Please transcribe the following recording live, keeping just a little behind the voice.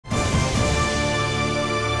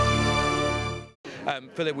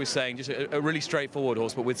Philip was saying just a really straightforward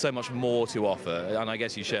horse, but with so much more to offer, and I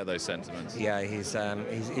guess you share those sentiments. Yeah,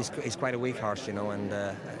 he's quite a weak horse, you know, and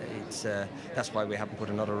that's why we haven't put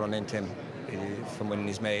another run into him from winning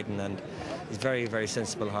his maiden. And he's very, very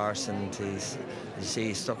sensible horse, and you see,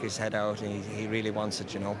 he stuck his head out, and he really wants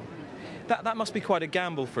it, you know. That must be quite a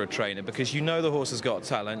gamble for a trainer, because you know the horse has got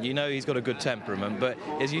talent, you know he's got a good temperament, but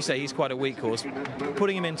as you say, he's quite a weak horse.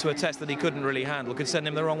 Putting him into a test that he couldn't really handle could send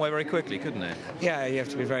him the wrong way very quickly, couldn't it? Yeah, you have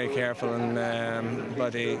to be very careful, and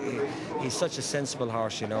but he's such a sensible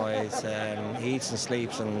horse, you know. He eats and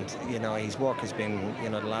sleeps, and you know his work has been, you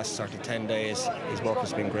know, the last sort of 10 days, his work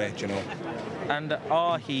has been great, you know. And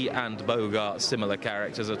are he and Bogart similar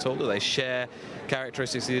characters at all? Do they share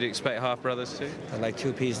characteristics that you'd expect half-brothers to? They're like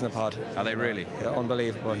two peas in a pod. Are they really? Yeah,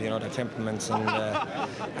 unbelievable, you know, their temperaments, and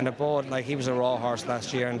they're both, like, he was a raw horse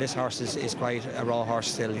last year, and this horse is quite a raw horse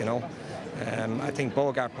still, you know. I think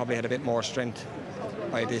Bogart probably had a bit more strength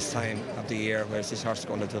by this time of the year, whereas this horse is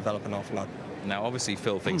going to develop an awful lot. Now, obviously,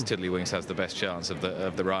 Phil thinks Tiddlywinks has the best chance of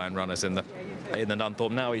the Ryan runners in the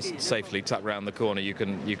Nunthorpe. Now he's safely tucked round the corner. You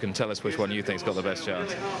can tell us which one you think's got the best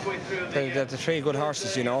chance. The three good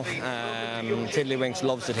horses, you know. Tiddlywinks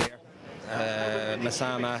loves it here.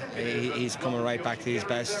 Masama, he's coming right back to his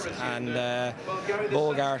best, and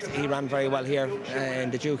Bogart, he ran very well here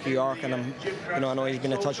in the Duke of York, and I know he's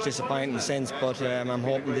been a touch disappointing since, but I'm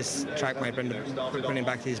hoping this track might bring him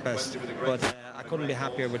back to his best. But I couldn't be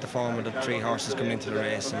happier with the form of the three horses coming into the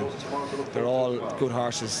race, and they're all good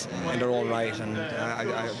horses in their own right, and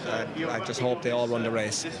I just hope they all run the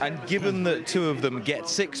race. And given that two of them get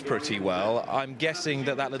six pretty well, I'm guessing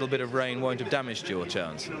that little bit of rain won't have damaged your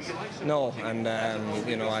chances. No, and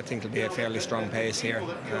you know, I think it'll be a fairly strong pace here,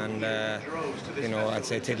 and you know, I'd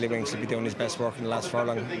say Tiddlywinks will be doing his best work in the last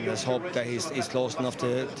furlong. Let's hope that he's close enough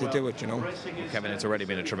to do it, you know. Kevin, it's already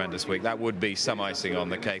been a tremendous week. That would be some icing on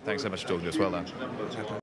the cake. Thanks so much for talking to us. Well done.